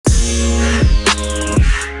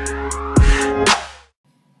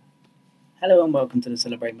Hello and welcome to the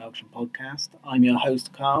Celebrate Melksham podcast. I'm your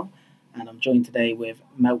host Carl, and I'm joined today with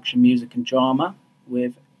Melksham Music and Drama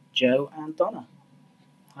with Joe and Donna.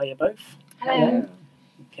 Hiya both. Hello.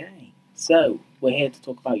 Okay, so we're here to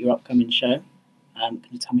talk about your upcoming show. Can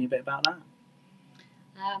you tell me a bit about that?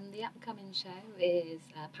 The upcoming show is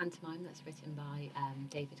a pantomime that's written by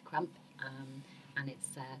David Crump, and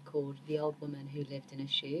it's called The Old Woman Who Lived in a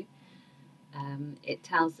Shoe. It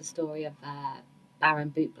tells the story of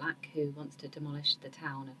Baron Bootblack, who wants to demolish the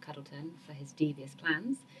town of Cuddleton for his devious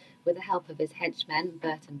plans. With the help of his henchmen,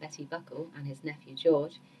 Bert and Betty Buckle, and his nephew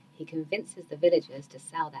George, he convinces the villagers to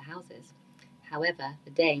sell their houses. However,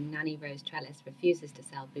 the dame, Nanny Rose Trellis, refuses to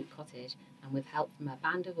sell Boot Cottage, and with help from a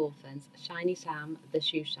band of orphans, Shiny Sam, the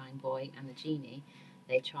Shoeshine Boy, and the Genie,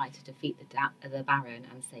 they try to defeat the Baron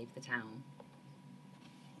and save the town.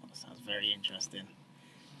 That sounds very interesting.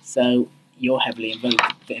 So, you're heavily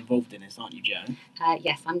involved in this, aren't you, Joe?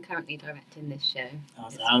 Yes, I'm currently directing this show.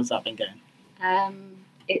 So how's that been going?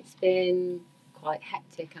 It's been quite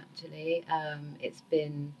hectic, actually. It's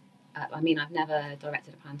been, I've never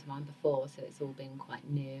directed a pantomime before, so it's all been quite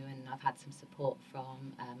new, and I've had some support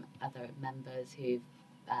from other members who've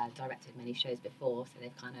directed many shows before, so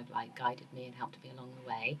they've kind of like guided me and helped me along the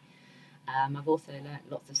way. I've also learnt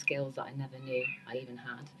lots of skills that I never knew I even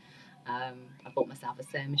had. I bought myself a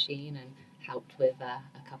sewing machine and helped with a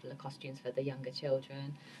couple of costumes for the younger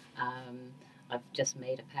children. I've just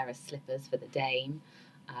made a pair of slippers for the dame.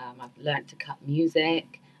 I've learnt to cut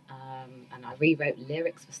music, and I rewrote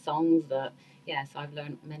lyrics for songs so I've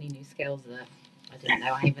learnt many new skills that I didn't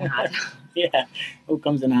know I even had. Yeah, all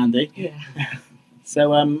comes in handy. Yeah.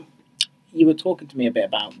 So, you were talking to me a bit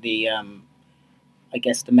about the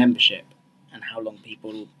membership and how long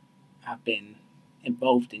people have been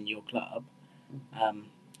involved in your club. Do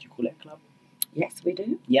you call it a club? Yes, we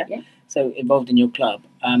do. Yeah. So involved in your club.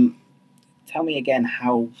 Tell me again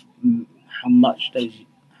how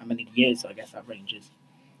many years I guess that ranges.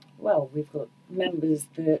 Well, we've got members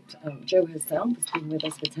that Joe herself has been with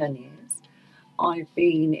us for 10 years. I've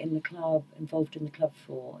been involved in the club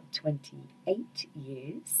for 28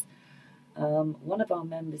 years. One of our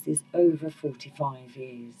members is over 45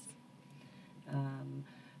 years.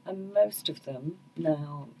 And most of them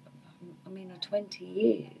now, are 20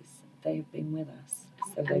 years they've been with us.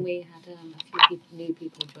 And we had a few new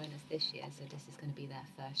people join us this year, so this is going to be their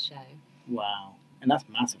first show. Wow. And that's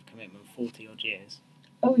massive commitment, 40 odd years.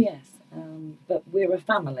 Oh yes, but we're a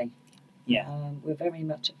family. Yeah. We're very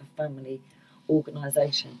much a family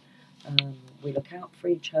organisation. We look out for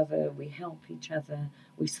each other, we help each other,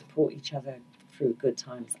 we support each other through good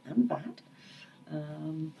times and bad.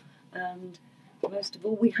 And most of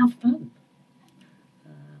all, we have fun.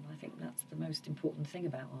 I think that's the most important thing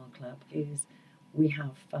about our club is we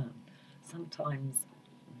have fun. Sometimes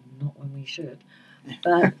not when we should,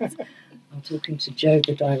 but I'm talking to Joe,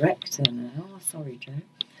 the director now. Oh, sorry, Joe.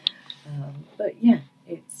 But yeah,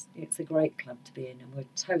 it's a great club to be in, and we're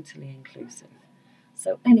totally inclusive,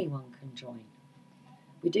 so anyone can join.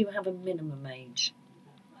 We do have a minimum age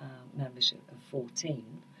membership of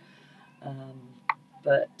 14,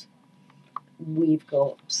 but we've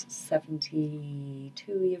got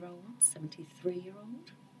 72-year-old,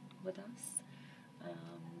 73-year-old with us.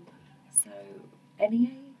 So any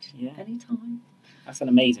age, any time. That's an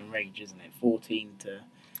amazing range, isn't it? 14 to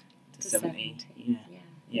 70.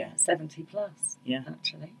 Yeah. 70 plus, yeah.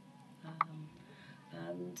 Actually.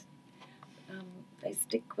 And they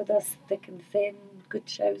stick with us thick and thin, good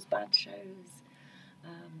shows, bad shows.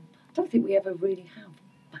 I don't think we ever really have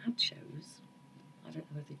bad shows. I don't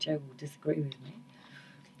know whether Joe will disagree with me.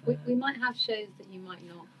 We might have shows that you might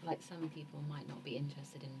not, like some people might not be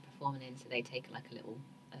interested in performing in, so they take like a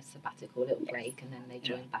sabbatical, little break, and then they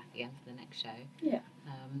join back again for the next show. Yeah.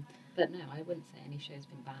 But no, I wouldn't say any show's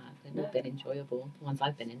been bad. They've all been enjoyable, the ones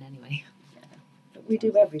I've been in anyway. Yeah. But we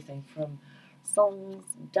do everything from songs,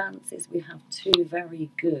 dances. We have two very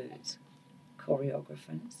good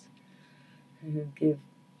choreographers who give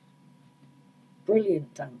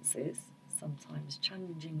brilliant dances, sometimes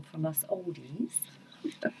challenging from us oldies.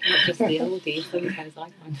 Not just the oldies, sometimes I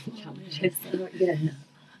find them challenges. The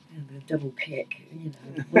double kick,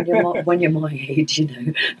 when you're my age,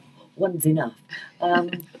 one's enough.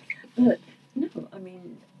 But no,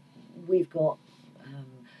 we've got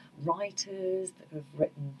writers that have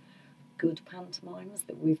written good pantomimes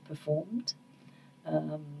that we've performed.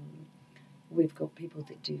 We've got people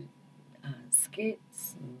that do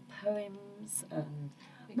skits and poems, and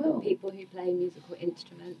we've got people who play musical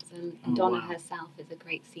instruments, and Donna herself is a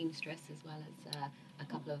great seamstress, as well as a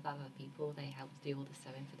couple of other people. They help do all the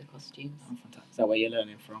sewing for the costumes. Oh, fantastic. Is that where you're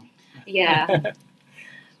learning from? Yeah.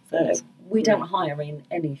 That's we great. don't hire in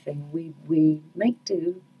anything. We make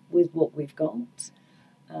do with what we've got.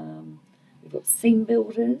 We've got scene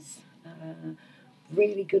builders,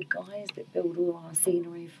 really good guys that build all our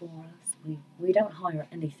scenery for us. We don't hire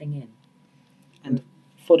anything in. And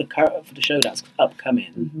for the show that's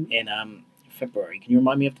upcoming Mhm. in February, can you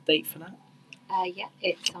remind me of the date for that? Yeah,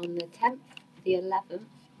 it's on the 10th, the 11th,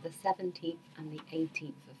 the 17th, and the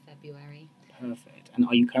 18th of February. Perfect. And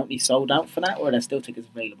are you currently sold out for that, or are there still tickets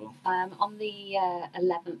available? On the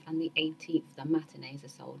 11th and the 18th, the matinees are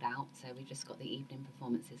sold out, so we've just got the evening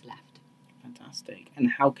performances left. Fantastic. And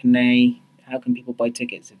how can people buy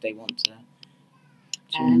tickets if they want to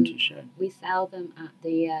tune into the show? We sell them at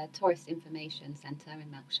the Tourist Information Centre in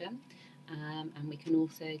Melksham, and we can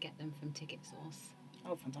also get them from Ticket Source.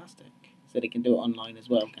 Oh, fantastic. So they can do it online as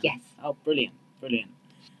well, can Yes. they? Oh, brilliant.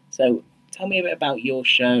 So tell me a bit about your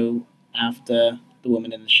show after The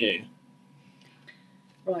Woman in the Shoe.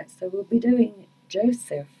 Right, so we'll be doing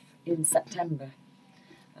Joseph in September.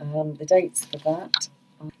 The dates for that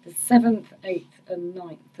are the 7th, 8th, and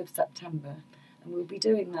 9th of September, and we'll be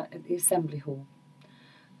doing that at the Assembly Hall,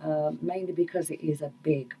 mainly because it is a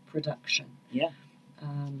big production. Yeah.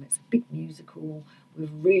 It's a big musical. We're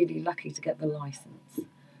really lucky to get the licence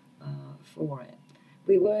for it.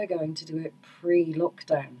 We were going to do it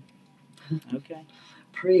pre-lockdown, Okay.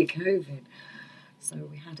 pre-COVID, so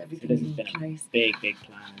we had So everything this has in been place. a big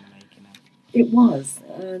plan in the making. It was,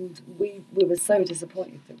 and we were so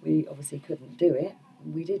disappointed that we obviously couldn't do it.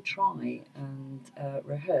 We did try and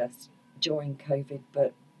rehearse during COVID,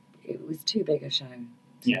 but it was too big a show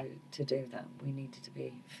to do that. We needed to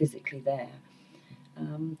be physically there.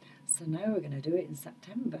 So now we're going to do it in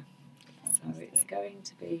September. So it's going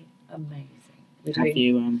to be amazing. Have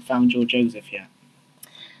you found your Joseph yet?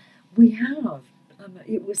 We have.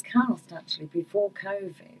 It was cast actually before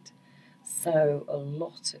COVID. So a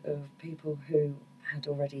lot of people who had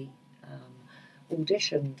already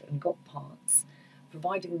auditioned and got parts,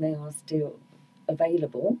 providing they are still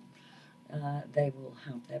available, they will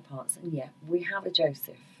have their parts. And yeah, we have a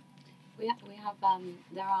Joseph. We have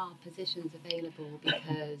there are positions available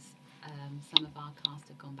because some of our cast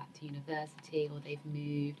have gone back to university, or they've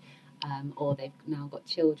moved, or they've now got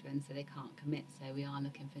children, so they can't commit. So we are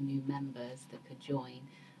looking for new members that could join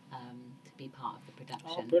to be part of the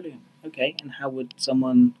production. Oh, brilliant. Okay, and how would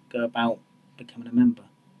someone go about becoming a member?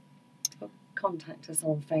 Contact us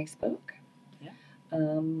on Facebook. Yeah.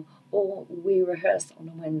 Or we rehearse on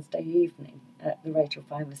a Wednesday evening at the Rachel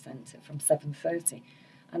Fowler Centre from 7:30,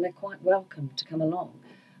 and they're quite welcome to come along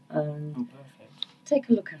and Perfect. take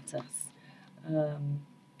a look at us.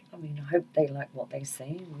 I hope they like what they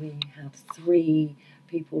see. We had 3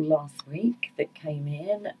 people last week that came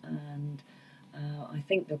in, and I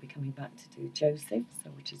think they'll be coming back to do Joseph,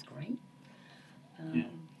 which is great.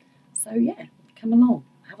 So yeah, come along,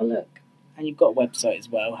 have a look. And you've got a website as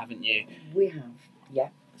well, haven't you? We have, yeah.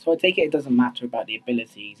 So I take it doesn't matter about the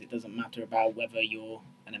abilities. It doesn't matter about whether you're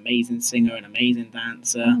an amazing singer, an amazing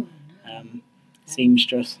dancer, Oh, no.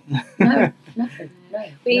 seamstress. No, nothing. No.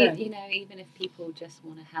 Even if people just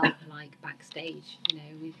want to help, like backstage,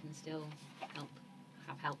 we can still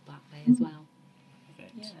have help that way as well.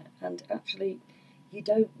 Perfect. Yeah, and actually, you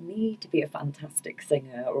don't need to be a fantastic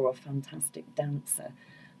singer or a fantastic dancer,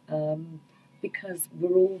 because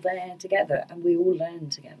we're all there together and we all learn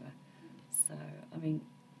together. So,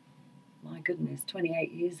 my goodness,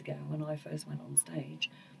 28 years ago when I first went on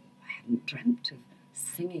stage, I hadn't dreamt of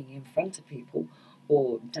singing in front of people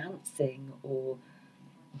or dancing or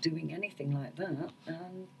doing anything like that,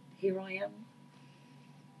 and here I am,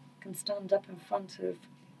 can stand up in front of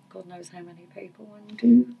God knows how many people and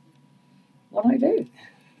do what I do.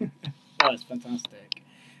 Oh, that's fantastic.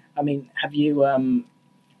 Have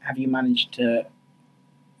you managed to?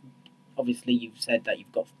 Obviously, you've said that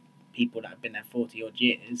you've got people that have been there 40 odd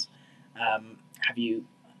years. Have you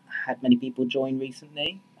had many people join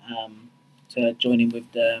recently to join in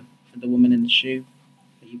with the Woman in the Shoe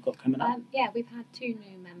that you've got coming up? Yeah, we've had 2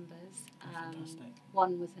 new members. Fantastic.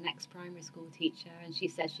 One was an ex-primary school teacher, and she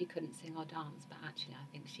said she couldn't sing or dance, but actually I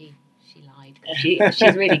think she lied. 'Cause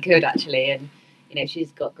she's really good actually, and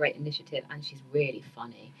she's got great initiative and she's really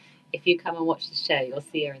funny. If you come and watch the show, you'll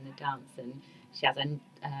see her in the dance, and she has a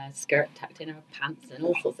skirt tucked in her pants and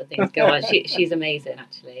all sorts of things go on. She's amazing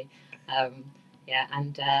actually.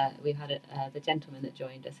 We've had the gentleman that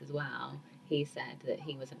joined us as well. He said that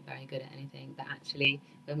he wasn't very good at anything, but actually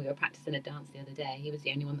when we were practicing a dance the other day, he was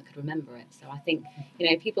the only one that could remember it. So I think,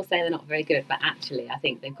 people say they're not very good, but actually I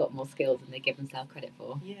think they've got more skills than they give themselves credit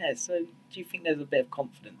for. Yeah, so do you think there's a bit of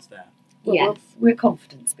confidence there? Well, Yes. we're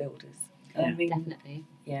confidence builders. I mean, Definitely.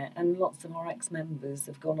 yeah, and lots of our ex-members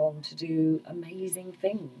have gone on to do amazing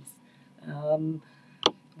things.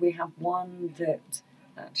 We have one that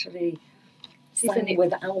actually She's a sang nu-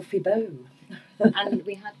 with Alfie Bow. And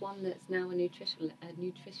we had one that's now a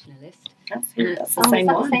nutritionalist. That's And that's the same is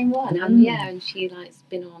that one. the same one? Mm. And yeah, and she like's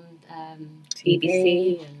been on TV.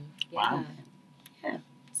 BBC and Wow. Yeah,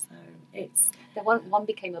 so it's The one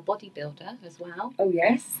became a bodybuilder as well. oh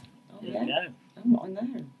yes, oh There yeah, you go. oh I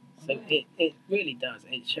know. So it really does.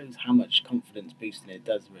 It shows how much confidence boosting it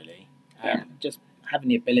does, really. Yeah. Just having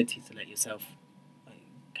the ability to let yourself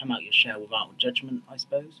come out your shell without judgment, I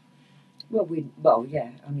suppose. Well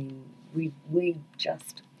yeah. I mean we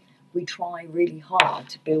try really hard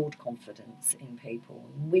to build confidence in people.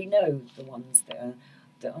 We know the ones that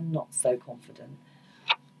are not so confident,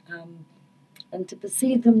 and to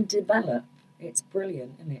see them develop, it's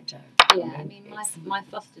brilliant, isn't it, Jo? Yeah, I mean, my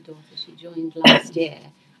foster daughter, she joined last year,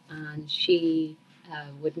 and she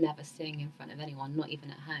would never sing in front of anyone, not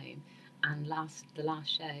even at home. And the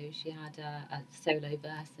last show, she had a solo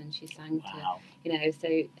verse, and she sang Wow. to,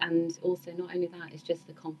 so, and also not only that, it's just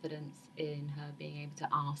the confidence in her being able to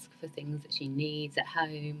ask for things that she needs at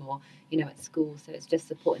home or, at school. So it's just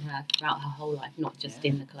supporting her throughout her whole life, not just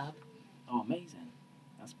in the club. Oh, amazing.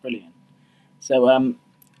 That's brilliant. So,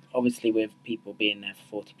 obviously, with people being there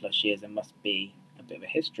for 40 plus years, there must be a bit of a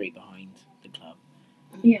history behind the club.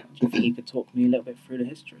 Yeah. Do you think you could talk me a little bit through the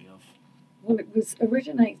history of? Well, it was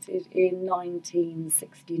originated in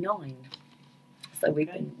 1969, so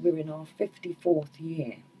we're in our 54th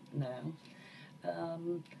year now,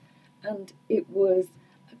 and it was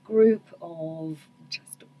a group of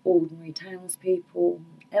just ordinary townspeople,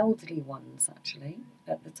 elderly ones actually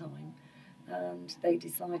at the time, and they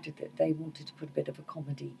decided that they wanted to put a bit of a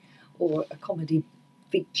comedy or a comedy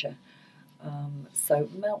feature. So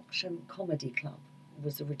Melksham Comedy Club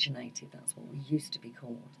was originated. That's what we used to be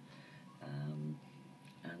called.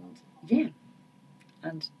 And yeah,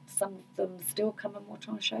 and some of them still come and watch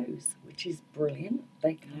our shows, which is brilliant.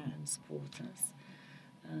 They come and support us.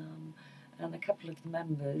 And a couple of the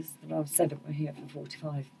members that I've said that were here for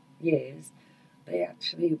 45 years, they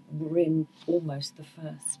actually were in almost the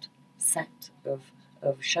first set of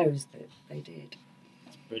shows that they did.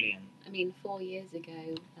 That's brilliant. I mean, 4 years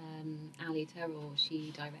ago, Ali Terrell,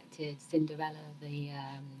 she directed Cinderella, the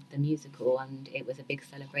musical, and it was a big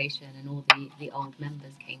celebration, and all the old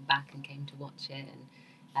members came back and came to watch it,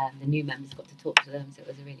 and the new members got to talk to them, so it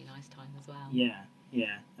was a really nice time as well.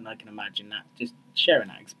 Yeah, and I can imagine that just sharing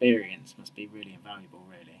that experience must be really invaluable,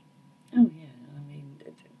 really. Oh yeah, I mean,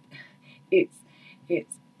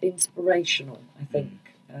 it's inspirational, I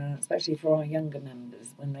think, especially for our younger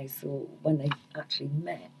members when they actually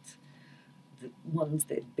met the ones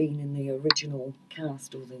that had been in the original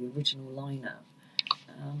cast or the original lineup.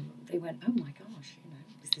 They went, oh my gosh,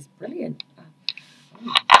 this is brilliant.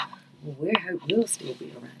 Well, we hope we'll still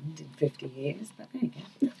be around in 50 years, but there you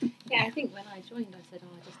go. Yeah, I think when I joined, I said, I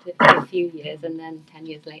just did it for a few years, and then 10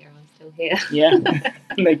 years later, I'm still here. Yeah,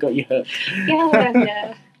 and they got you hooked.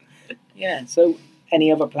 Yeah. Yeah, so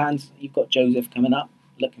any other plans? You've got Joseph coming up,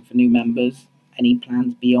 looking for new members. Any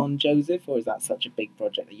plans beyond Joseph, or is that such a big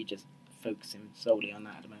project that you're just focusing solely on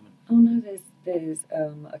that at the moment? Oh no, there's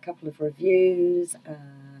a couple of reviews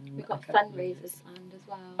and We've got fundraisers planned as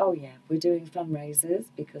well. Oh yeah, we're doing fundraisers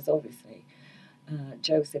because obviously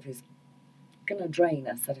Joseph is going to drain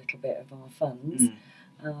us a little bit of our funds.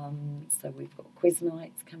 So we've got quiz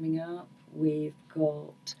nights coming up. We've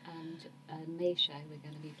got a May show we're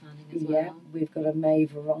going to be planning as yeah, well. we've got a May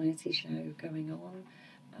variety show going on.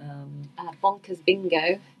 Bonkers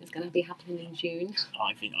Bingo is going to be happening in June.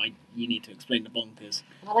 I think you need to explain the bonkers.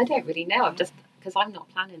 Well, I don't really know. Because I'm not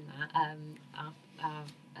planning that.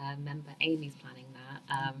 Our member Amy's planning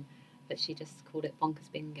that. But she just called it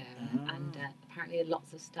Bonkers Bingo, and apparently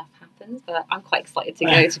lots of stuff happens. But I'm quite excited to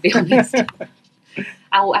go, to be honest.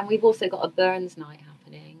 And we've also got a Burns night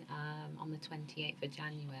happening on the 28th of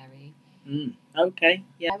January. Okay,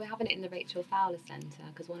 yeah. We're having it in the Rachel Fowler Centre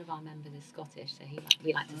because one of our members is Scottish, so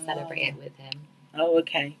we like to celebrate it with him. Oh,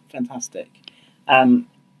 okay, fantastic.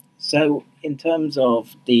 So in terms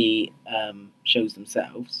of the shows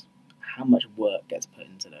themselves, how much work gets put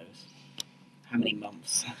into those? How many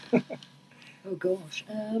months? Oh gosh.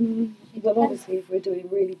 Well, obviously, if we're doing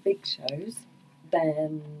really big shows,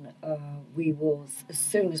 then we will, as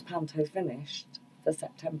soon as Panto's finished, the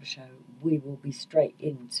September show, we will be straight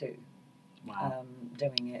into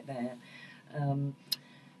doing it there.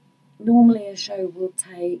 Normally a show will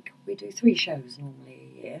we do 3 shows normally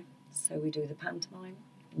a year. So we do the pantomime,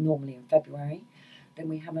 normally in February, then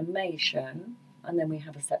we have a May show, and then we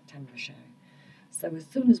have a September show. So as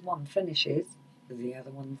soon as one finishes, the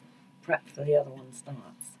other one, prep for the other one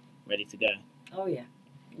starts. Ready to go. Oh yeah,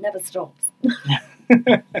 never stops.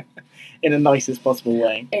 In the nicest possible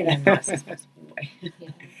way. In a nicest possible way. Yeah.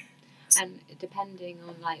 And depending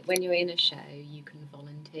on, like, when you're in a show, you can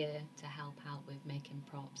volunteer to help out with making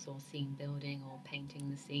props or scene building or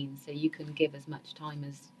painting the scenes. So you can give as much time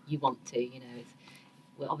as you want to. You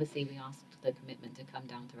know, obviously we ask the commitment to come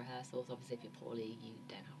down to rehearsals. Obviously, if you're poorly, you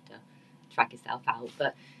don't have to drag yourself out.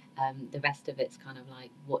 But the rest of it's kind of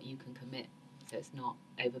like what you can commit, so it's not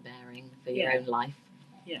overbearing for your own life.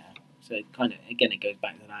 Yeah. So it kind of, again, it goes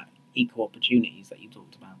back to that equal opportunities that you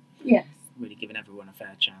talked about. Yes. Really giving everyone a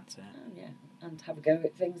fair chance. Yeah, and have a go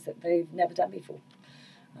at things that they've never done before.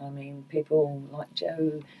 I mean, people like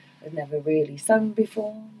Joe had never really sung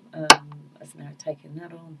before, has now taken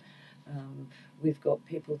that on. We've got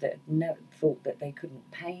people that never thought that they couldn't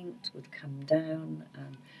paint would come down,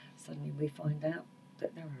 and suddenly we find out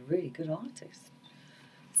that they're a really good artist.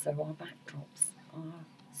 So our backdrops are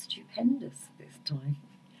stupendous this time.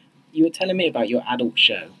 You were telling me about your adult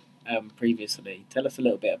show previously. Tell us a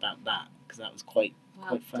little bit about that, because that was quite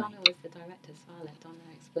funny. Donna was the director, so I'll let Donna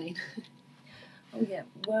explain. Oh yeah,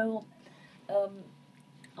 well,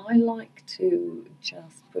 I like to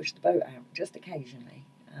just push the boat out just occasionally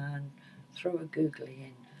and throw a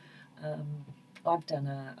googly in. I've done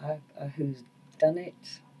a Who's Done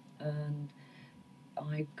It, and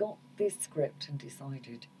I got this script and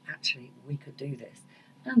decided actually we could do this,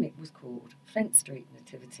 and it was called Flint Street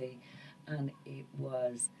Nativity, and it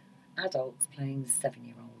was adults playing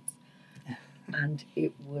 7-year-olds, and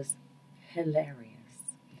it was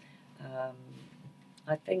hilarious.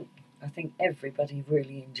 I think everybody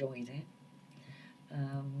really enjoyed it.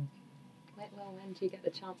 Well, when do you get the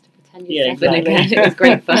chance to pretend you're 7 exactly. again? It was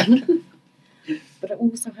great fun. But it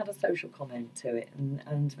also had a social comment to it,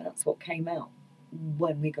 and that's what came out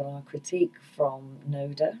when we got our critique from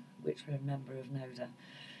NODA, which we're a member of NODA.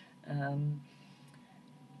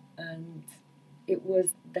 And it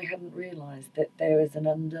was, they hadn't realised that there is an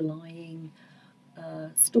underlying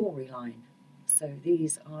storyline. So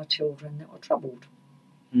these are children that were troubled,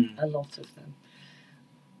 a lot of them,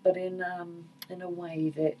 but in a way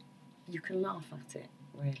that you can laugh at it,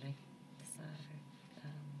 really. So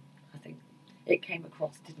I think it came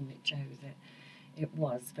across, didn't it, Joe, that it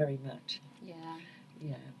was very much. Yeah.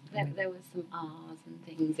 There was some R's and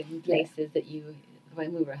things in places that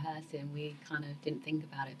when we were rehearsing, we kind of didn't think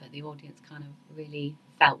about it, but the audience kind of really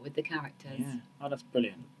felt with the characters. Yeah. Oh, that's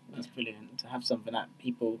brilliant. That's brilliant to have something that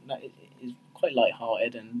people that is quite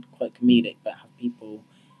light-hearted and quite comedic, but have people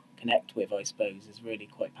connect with, I suppose, is really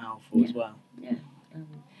quite powerful as well. Yeah.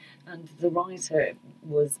 And the writer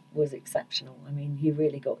was exceptional. I mean, he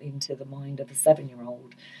really got into the mind of a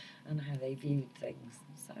 7-year-old and how they viewed things.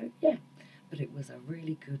 So yeah, but it was a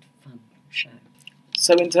really good, fun show.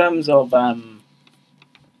 So in terms of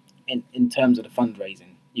in terms of the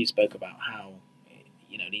fundraising, you spoke about how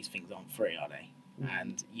these things aren't free, are they?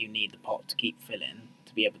 And you need the pot to keep filling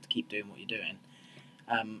to be able to keep doing what you're doing.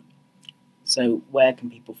 So where can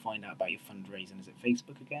people find out about your fundraising? Is it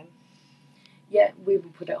Facebook again? Yeah, we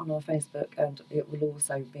will put it on our Facebook, and it will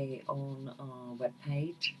also be on our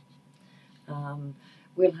webpage.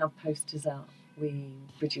 We'll have posters up. We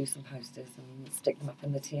produce some posters and stick them up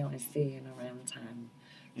in the TIC and around town,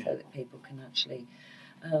 so that people can actually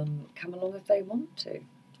come along if they want to.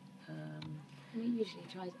 We usually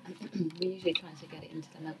try to get it into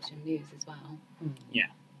the Melksham news as well.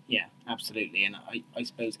 Yeah, absolutely. And I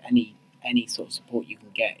suppose any sort of support you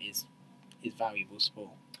can get is valuable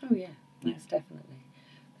support. Oh yeah, most definitely.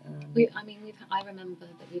 I remember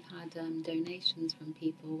that we've had donations from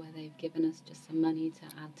people where they've given us just some money to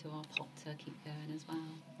add to our pot to keep going as well.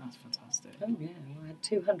 That's fantastic. Oh yeah, well, I had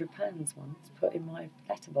 £200 once put in my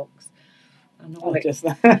letterbox, and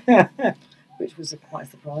which was quite a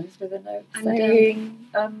surprise, with a note saying,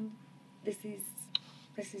 "This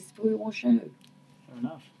is for your show." Fair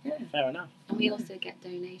enough. Yeah. Fair enough. And we also get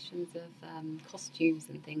donations of costumes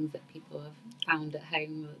and things that people have found at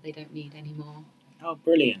home that they don't need anymore. Oh,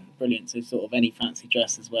 brilliant. So sort of any fancy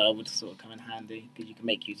dress as well would sort of come in handy, because you can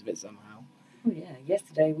make use of it somehow. Oh yeah,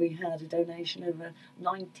 yesterday we had a donation of a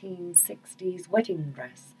 1960s wedding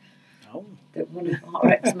dress that one of our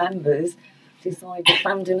ex-members decided,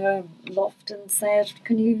 found in her loft and said,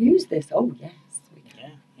 "Can you use this?" Oh yes, we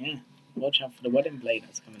can. Yeah. Watch out for the wedding blade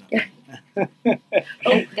that's coming up.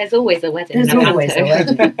 Yeah. There's always a wedding. There's always a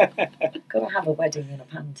wedding. Got to have a wedding in a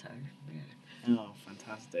panto. Yeah. Oh,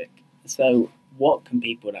 fantastic. So what can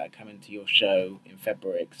people that are coming to your show in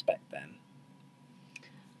February expect then?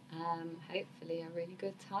 Hopefully a really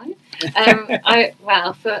good time.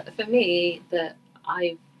 For me, that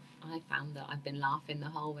I found that I've been laughing the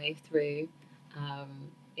whole way through.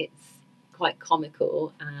 It's quite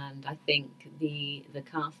comical, and I think the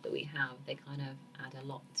cast that we have, they kind of add a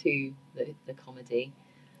lot to the comedy.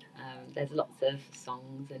 There's lots of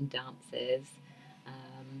songs and dances,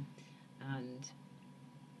 and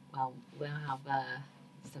well, we'll have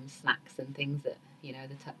some snacks and things at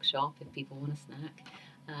the tuck shop if people want a snack.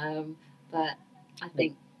 But I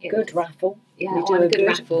think Good raffle. Yeah, we on do a a good good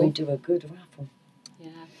raffle. We do a good raffle.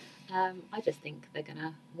 Yeah, I just think they're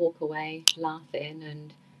gonna walk away laughing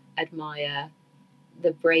and admire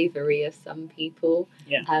the bravery of some people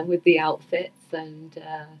with the outfits and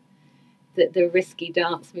the risky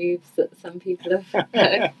dance moves that some people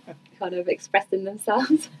have kind of expressing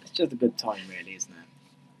themselves. It's just a good time, really, isn't it?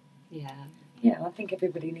 Yeah. Yeah, I think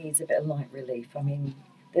everybody needs a bit of light relief. I mean,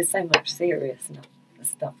 there's so much serious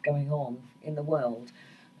stuff going on in the world.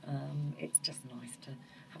 It's just nice to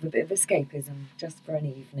have a bit of escapism just for an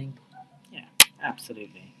evening. Yeah,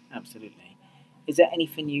 absolutely. Is there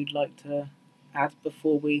anything you'd like to add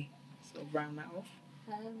before we sort of round that off?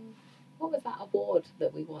 What was that award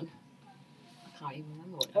that we won? I can't even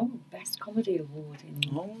remember what it was. Oh, Best Comedy Award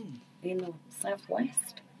in the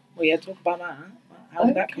Southwest. Well, yeah, talk about that. How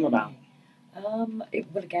did that come about?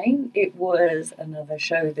 It was another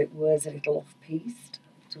show that was a little off-piste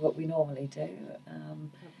to what we normally do.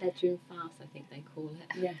 Bedroom farce, I think they call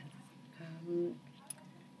it. Yeah.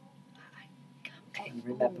 I can't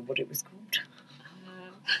remember what it was called.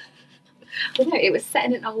 Well, no, it was set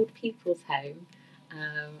in an old people's home,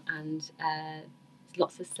 and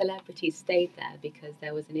lots of celebrities stayed there because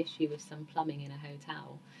there was an issue with some plumbing in a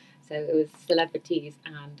hotel. So it was celebrities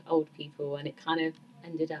and old people, and it kind of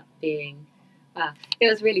ended up being, it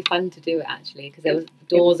was really fun to do it actually, because there was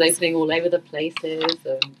doors opening all over the places.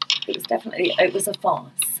 And It was a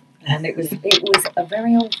farce, and it was a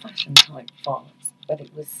very old-fashioned type farce, but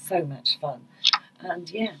it was so much fun. And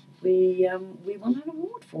yeah, we won an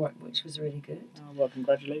award for it, which was really good. Oh, well,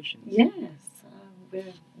 congratulations. Yes,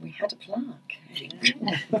 we had a plaque.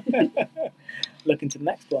 Yeah. Looking to the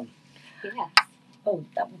next one. yes. Oh,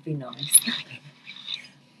 that would be nice.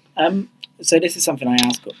 So this is something I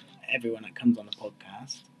ask everyone that comes on the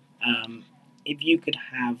podcast. If you could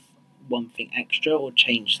have one thing extra or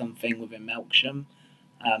change something within Melksham,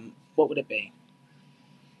 what would it be?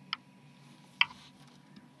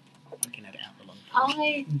 I can edit out the long part.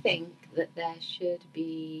 I think that there should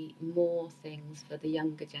be more things for the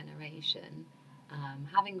younger generation.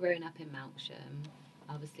 Having grown up in Melksham,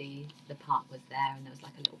 obviously the park was there and there was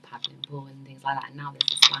like a little paddling pool and things like that, and now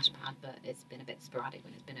there's a splash pad, but it's been a bit sporadic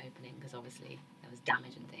when it's been opening because obviously there was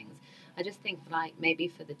damage and things. I just think like maybe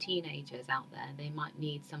for the teenagers out there, they might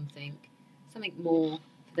need something more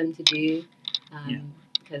for them to do,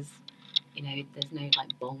 because there's no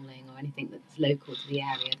like bowling or anything that's local to the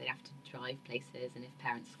area. They have to drive places, and if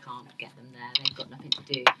parents can't get them there, they've got nothing to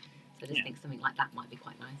do. So I just think something like that might be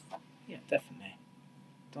quite nice. Yeah, definitely.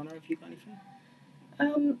 Donna, have you got anything? I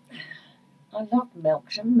love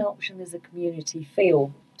Melksham. Melksham is a community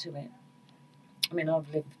feel to it. I mean, I've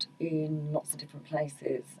lived in lots of different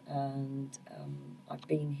places, and I've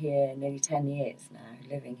been here nearly 10 years now,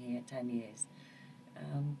 living here 10 years.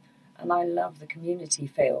 And I love the community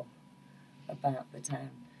feel about the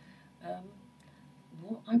town.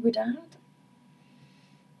 What I would add?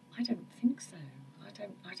 I don't think so.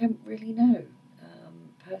 I don't really know.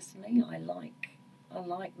 Personally, I like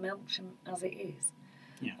Melksham as it is.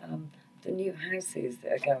 Yeah. The new houses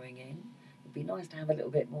that are going in, it'd be nice to have a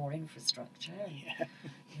little bit more infrastructure. Yeah.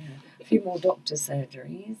 A few more doctor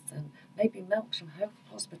surgeries, and maybe Melksham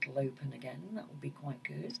Hospital open again. That would be quite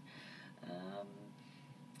good.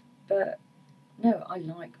 But no, I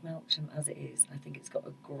like Melksham as it is. I think it's got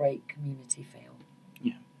a great community feel.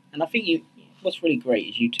 Yeah, and I think what's really great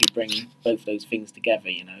is you two bring both those things together.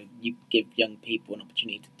 You give young people an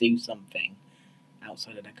opportunity to do something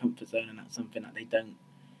outside of their comfort zone, and that's something that they don't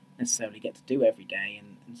necessarily get to do every day,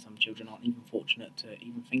 and some children aren't even fortunate to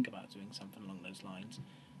even think about doing something along those lines.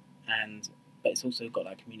 But it's also got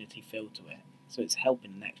that community feel to it, so it's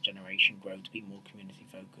helping the next generation grow to be more community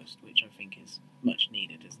focused, which I think is much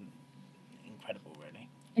needed, isn't it? Incredible, really.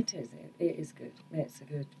 It is. It is good. It's a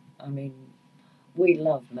good. I mean, we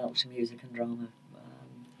love Melksham music and drama.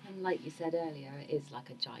 And like you said earlier, it is like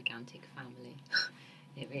a gigantic family.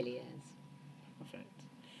 It really is. Perfect.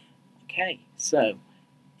 Okay, so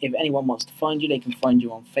if anyone wants to find you, they can find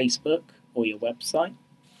you on Facebook or your website.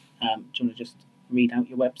 Do you want to just read out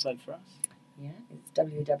your website for us? Yeah, it's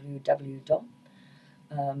www.mmad.org.uk.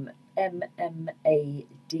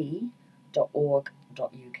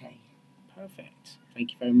 Perfect.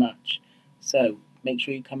 Thank you very much. So, make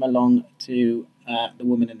sure you come along to The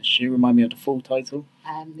Woman in the Shoe. Remind me of the full title.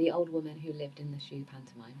 The Old Woman Who Lived in the Shoe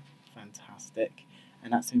pantomime. Fantastic.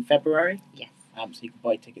 And that's in February. Yes. So you can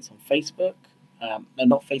buy tickets on Facebook. No,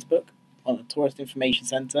 not Facebook. On the Tourist Information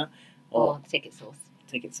Centre. Or Ticket Source.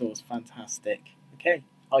 Ticket Source. Fantastic. Okay.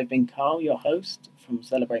 I've been Carl, your host from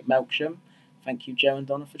Celebrate Melksham. Thank you, Joe and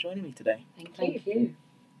Donna, for joining me today. Thank you.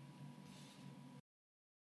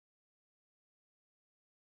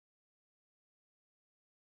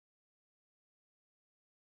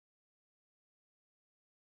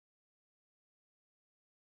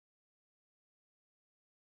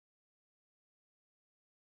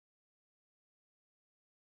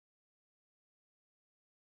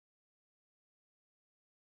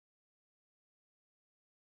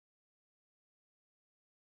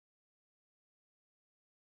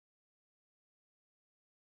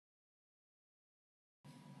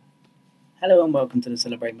 Hello and welcome to the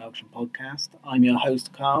Celebrate Melksham podcast. I'm your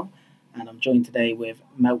host, Carl, and I'm joined today with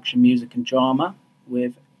Melksham Music and Drama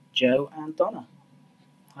with Joe and Donna.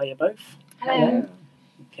 Hiya both. Hello.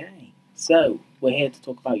 Okay, so we're here to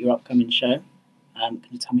talk about your upcoming show. Can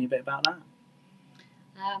you tell me a bit about that?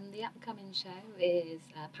 The upcoming show is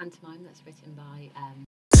a pantomime that's written by